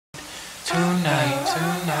tonight.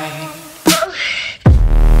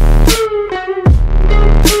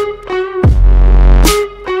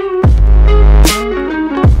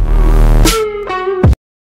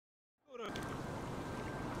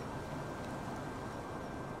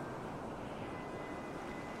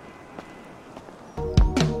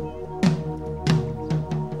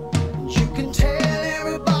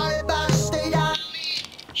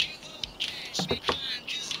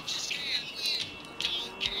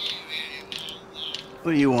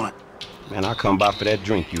 What do you want? Man, I come by for that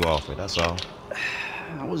drink you offered, that's all.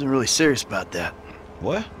 I wasn't really serious about that.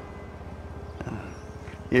 What?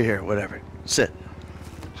 You're here, whatever. Sit.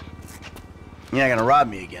 You're not gonna rob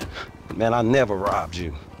me again. Man, I never robbed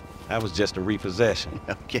you. That was just a repossession.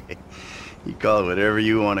 Okay. You call it whatever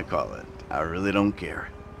you want to call it. I really don't care.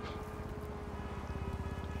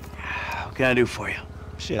 What can I do for you?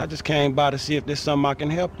 Shit, I just came by to see if there's something I can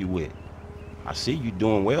help you with. I see you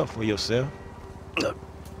doing well for yourself. Look,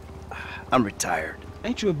 I'm retired.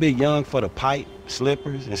 Ain't you a bit young for the pipe,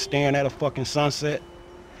 slippers, and staring at a fucking sunset?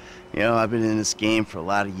 You know, I've been in this game for a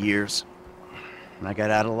lot of years, and I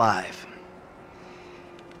got out alive.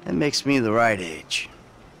 That makes me the right age.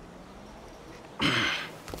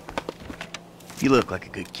 You look like a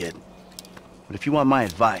good kid. But if you want my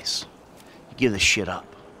advice, you give this shit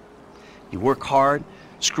up. You work hard,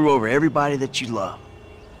 screw over everybody that you love.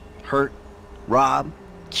 Hurt, rob,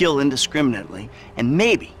 kill indiscriminately, and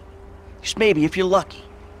maybe, just maybe if you're lucky,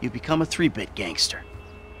 you become a 3-bit gangster.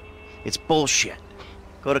 It's bullshit.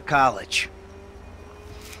 Go to college.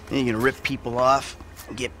 Then you're gonna rip people off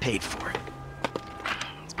and get paid for it.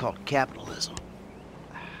 It's called capitalism.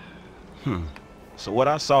 So what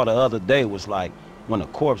I saw the other day was like when a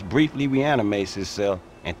corpse briefly reanimates itself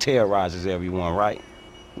and terrorizes everyone, right?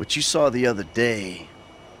 What you saw the other day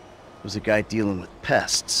was a guy dealing with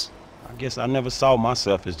pests. I guess I never saw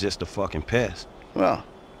myself as just a fucking pest. Well,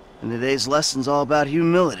 and today's lesson's all about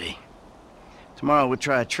humility. Tomorrow we'll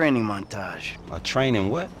try a training montage. A training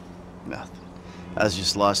what? Nothing. I was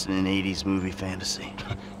just lost in an 80s movie fantasy.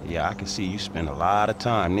 Yeah, I can see you spend a lot of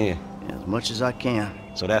time there. Yeah, as much as I can.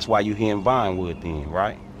 So that's why you here in Vinewood then,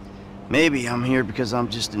 right? Maybe I'm here because I'm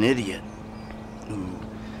just an idiot who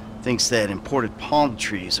thinks that imported palm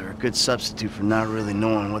trees are a good substitute for not really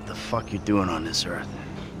knowing what the fuck you're doing on this earth.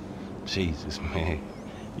 Jesus, man.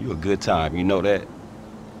 You a good time, you know that?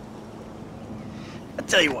 I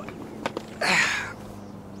tell you what.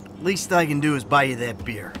 Least I can do is buy you that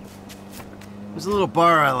beer. There's a little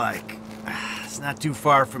bar I like. It's not too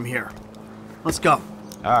far from here. Let's go.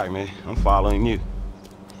 All right, man. I'm following you.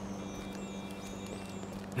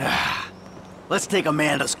 Let's take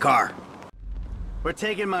Amanda's car. We're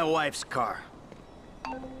taking my wife's car.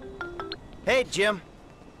 Hey, Jim.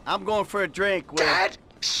 I'm going for a drink with... Dad!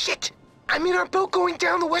 Shit! I'm in our boat going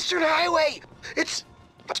down the Western Highway! It's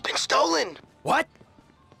been stolen! What?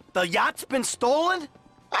 The yacht's been stolen?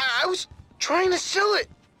 I was trying to sell it.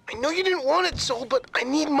 I know you didn't want it sold, but I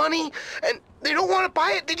need money, and they don't want to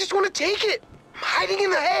buy it. They just want to take it. I'm hiding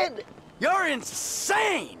in the head. You're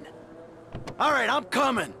insane! All right, I'm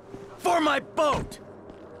coming. For my boat.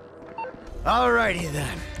 Alrighty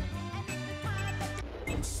then.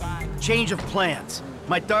 Change of plans.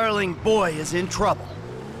 My darling boy is in trouble.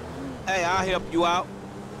 Hey, I'll help you out.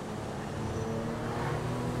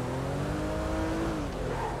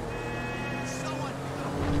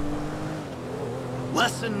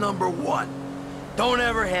 Lesson number 1. Don't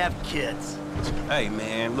ever have kids. Hey,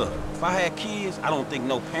 man, look. If I had kids, I don't think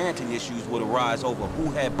no parenting issues would arise over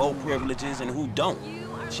who had boat privileges and who don't.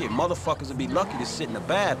 Shit, motherfuckers would be lucky to sit in the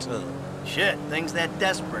bathtub. Shit, things that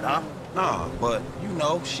desperate, huh? Nah, but, you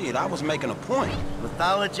know, shit, I was making a point.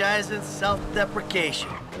 Mythologizing self-deprecation.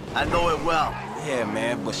 I know it well. Yeah,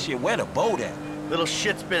 man, but shit, where the boat at? Little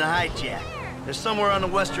shit's been hijacked. They're somewhere on the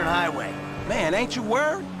Western Highway. Man, ain't you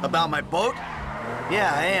worried? About my boat?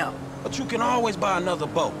 Yeah, I am. But you can always buy another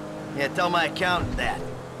boat. Yeah, tell my accountant that.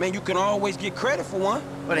 Man, you can always get credit for one.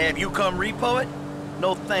 But have you come repo it?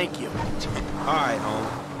 No, thank you. All right, home.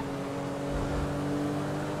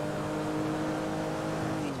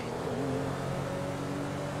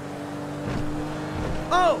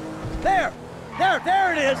 Oh!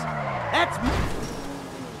 There it is!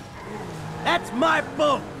 That's my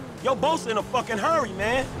boat! Your boat's in a fucking hurry,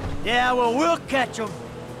 man. Yeah, well, we'll catch him.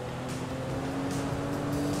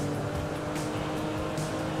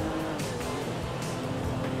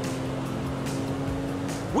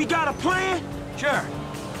 We got a plan? Sure.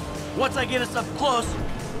 Once I get us up close,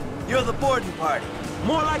 you're the boarding party.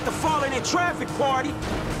 More like the falling in traffic party.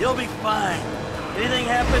 You'll be fine. Anything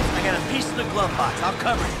happens, I got a piece in the glove box. I'll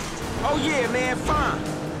cover it. Oh yeah, man, fine.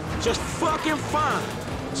 Just fucking fine.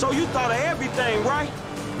 So you thought of everything, right?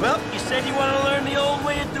 Well, you said you want to learn the old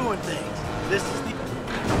way of doing things. This is the...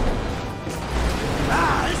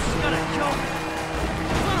 Ah, this is gonna kill me.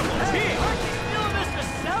 Hey, aren't you feeling this to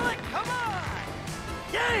sell it? Come on!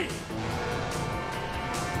 Yay!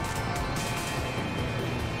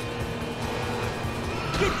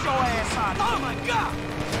 Get your ass out of here! Oh my God!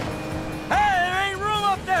 Hey, there ain't room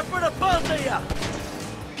up there for the both of you!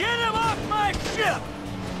 Get him off my ship!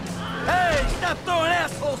 Hey, stop throwing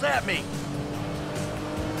assholes at me!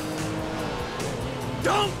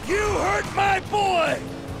 Don't you hurt my boy!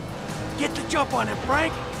 Get the jump on him,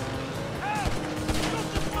 Frank! Hey, shoot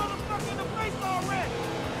this motherfucker in the face already!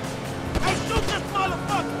 Hey, shoot this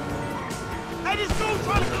motherfucker! Hey, this dude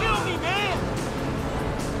trying to kill me, man!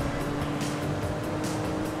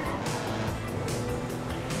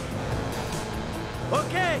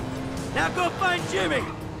 Okay, now go find Jimmy!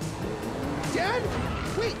 Dad?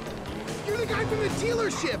 Wait, you're the guy from the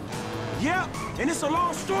dealership. Yeah, and it's a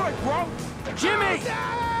long story, bro. Jimmy! Oh,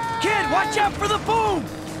 Dad! Kid, watch out for the boom!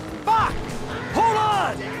 Fuck! Hold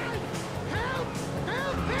on! Dad! Help!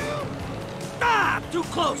 Help! Help! Ah, too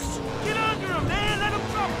close! Get under him, man! Let him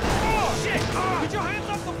drop the floor! Shit! Get your hands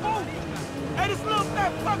off the boat! Hey, this little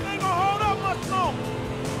fat fuck ain't gonna hold up much longer!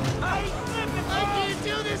 Hey, he's slipping, bro! I can't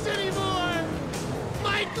do this anymore!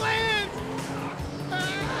 My glands!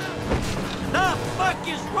 The fuck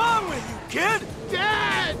is wrong with you, kid?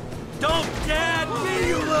 Dad! Don't dad me,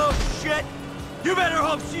 you little shit! You better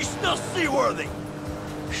hope she's still seaworthy!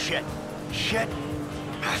 Shit. Shit.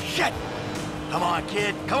 Ah, shit! Come on,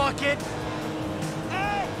 kid. Come on, kid!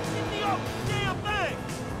 Hey, get me off the damn thing!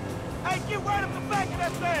 Hey, get right up the back of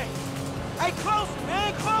that thing! Hey, closer,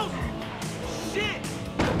 man, closer! Shit!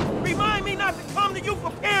 Remind me not to come to you for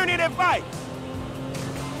parenting advice!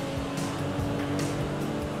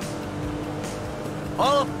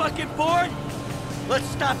 All fucking board? Let's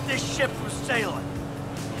stop this ship from sailing.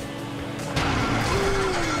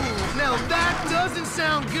 Now that doesn't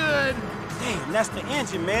sound good! Damn, that's the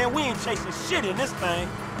engine, man. We ain't chasing shit in this thing.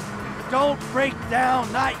 Don't break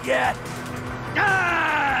down, not yet.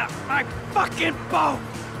 Ah! My fucking boat!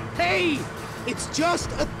 Hey! It's just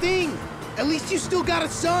a thing! At least you still got a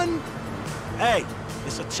son! Hey,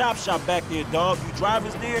 it's a chop shop back there, dog. You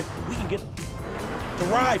drivers there, we can get the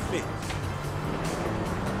ride fixed.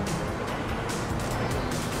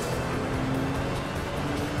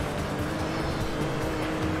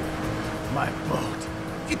 My boat.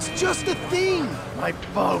 It's just a thing! My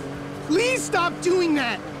boat. Please stop doing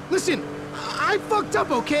that! Listen, I fucked up,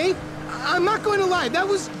 okay? I'm not going to lie, that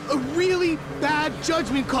was a really bad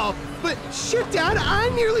judgment call. But shit, Dad, I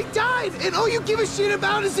nearly died, and all you give a shit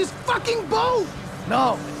about is this fucking boat!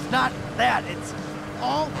 No, it's not that. It's...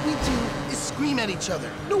 All we do is scream at each other.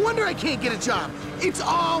 No wonder I can't get a job. It's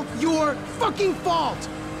all your fucking fault!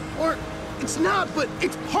 Or, it's not, but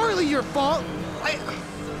it's partly your fault.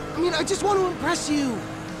 I mean, I just want to impress you.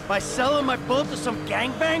 By selling my boat to some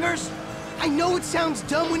gangbangers? I know it sounds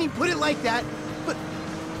dumb when you put it like that, but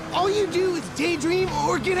all you do is daydream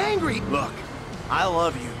or get angry. Look, I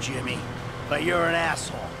love you, Jimmy, but you're an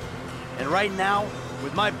asshole. And right now,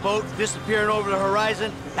 with my boat disappearing over the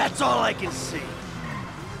horizon, that's all I can see.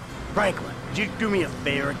 Franklin, would you do me a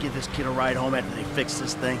favor and give this kid a ride home after they fix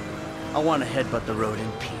this thing? I want to headbutt the road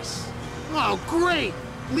in peace. Oh, great!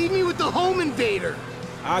 Leave me with the home invader.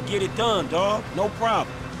 I'll get it done, dog. No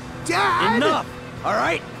problem. Dad! Enough, all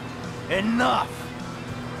right? Enough.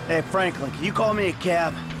 Hey, Franklin, can you call me a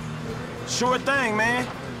cab? Sure thing, man.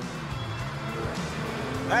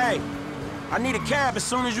 Hey, I need a cab as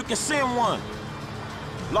soon as you can send one.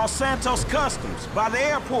 Los Santos Customs, by the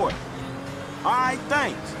airport. All right,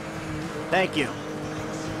 thanks. Thank you.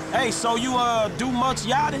 Hey, so you, do much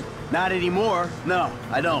yachting? Not anymore. No,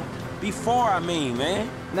 I don't. Before, I mean, man.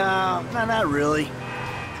 No, not really.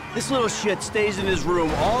 This little shit stays in his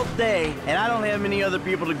room all day, and I don't have many other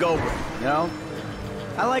people to go with, you know?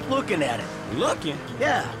 I like looking at it. Looking?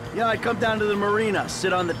 Yeah, I'd come down to the marina,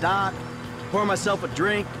 sit on the dock, pour myself a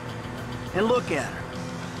drink, and look at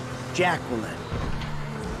her. Jacqueline.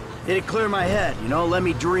 It'd clear my head, you know, let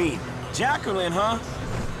me dream. Jacqueline, huh?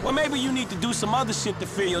 Well, maybe you need to do some other shit to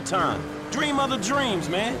fill your time. Dream other dreams,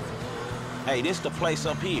 man. Hey, this the place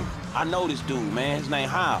up here. I know this dude, man. His name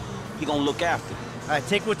Hal. He gonna look after me. All right,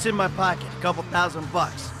 take what's in my pocket, a couple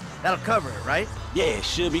 $1,000. That'll cover it, right? Yeah, it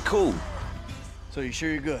should be cool. So you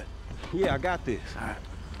sure you're good? Yeah, I got this. All right.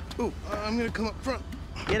 Ooh, I'm gonna come up front.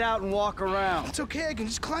 Get out and walk around. It's okay, I can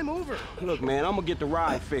just climb over. Look, man, I'm gonna get the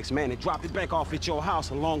ride fixed, man, and drop it back off at your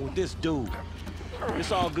house along with this dude.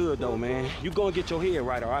 It's all good, though, man. You go and get your head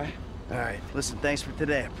right, all right? All right, listen, thanks for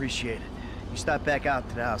today. I appreciate it. You stop back out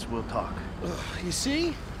to the house, we'll talk. You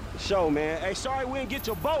see? Show, man. Hey, sorry we didn't get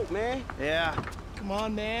your boat, man. Yeah. Come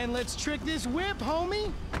on, man. Let's trick this whip,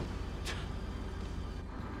 homie.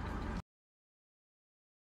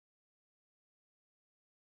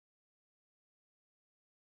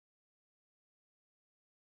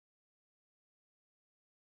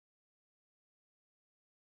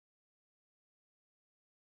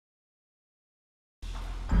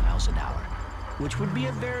 Miles an hour, which would be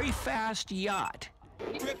a very fast yacht.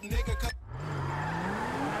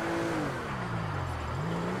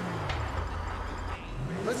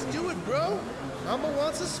 Let's do it, bro. Mama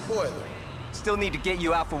wants a spoiler. Still need to get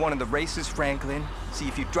you out for one of the races, Franklin. See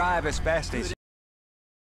if you drive as fast as...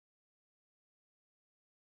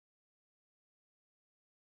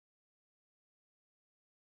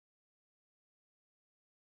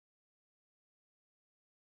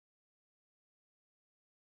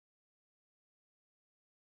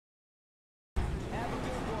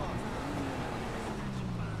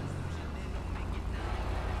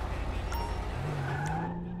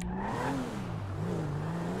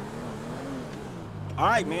 All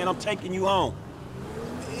right, man, I'm taking you home.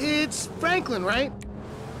 It's Franklin, right?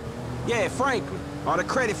 Yeah, Franklin, or the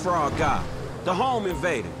credit fraud guy, the home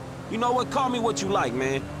invader. You know what? Call me what you like,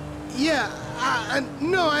 man. Yeah,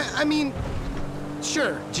 no, I mean,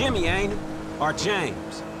 sure. Jimmy, ain't it? Or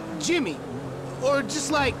James? Jimmy. Or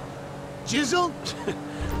just like, Jizzle?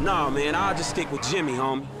 Nah, man, I'll just stick with Jimmy,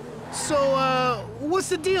 homie. So, what's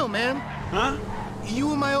the deal, man? Huh? You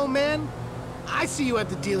and my old man? I see you at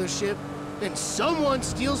the dealership. Then someone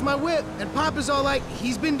steals my whip, and Papa's all like,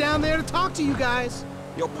 he's been down there to talk to you guys.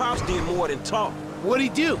 Your pops did more than talk. What'd he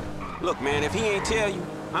do? Look, man, if he ain't tell you,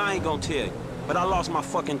 I ain't gonna tell you. But I lost my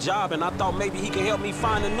fucking job, and I thought maybe he could help me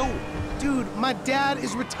find a new one. Dude, my dad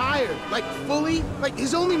is retired. Like, fully. Like,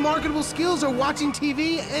 his only marketable skills are watching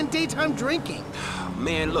TV and daytime drinking.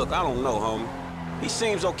 Man, look, I don't know, homie. He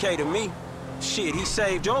seems okay to me. Shit, he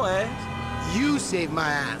saved your ass. You saved my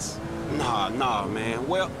ass. Nah, man.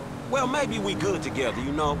 Well, maybe we good together,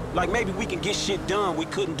 you know? Like, maybe we can get shit done we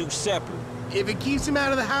couldn't do separate. If it keeps him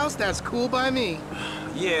out of the house, that's cool by me.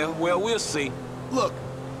 Yeah, well, we'll see. Look,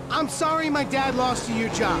 I'm sorry my dad lost you your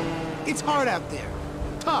job. It's hard out there.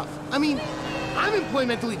 Tough. I mean, I'm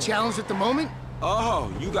employmentally challenged at the moment. Oh,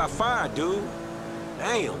 you got fired, dude.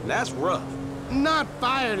 Damn, that's rough. Not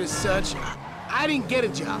fired as such. I didn't get a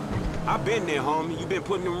job. I've been there, homie. You been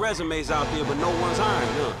putting them resumes out there, but no one's hiring,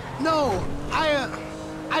 huh? No,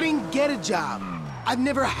 I didn't get a job. I've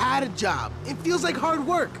never had a job. It feels like hard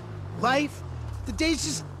work. Life, the days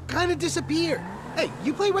just kind of disappear. Hey,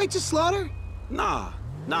 you play Righteous Slaughter? Nah,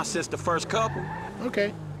 not since the first couple.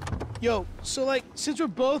 Okay. Yo, so like, since we're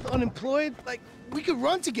both unemployed, like, we could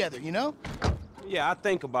run together, you know? Yeah, I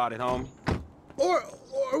think about it, homie. Or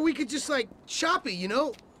we could just like, shop it, you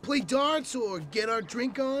know? Play darts or get our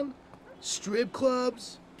drink on. Strip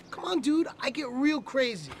clubs. Come on, dude, I get real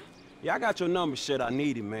crazy. Yeah, I got your number, shit. I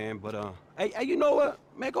need it, man. But, hey, you know what?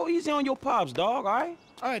 Man, go easy on your pops, dog, all right?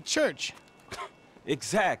 All right, church.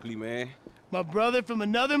 Exactly, man. My brother from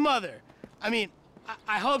another mother. I mean,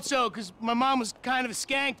 I hope so, because my mom was kind of a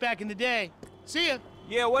skank back in the day. See ya.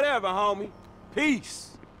 Yeah, whatever, homie.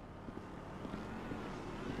 Peace.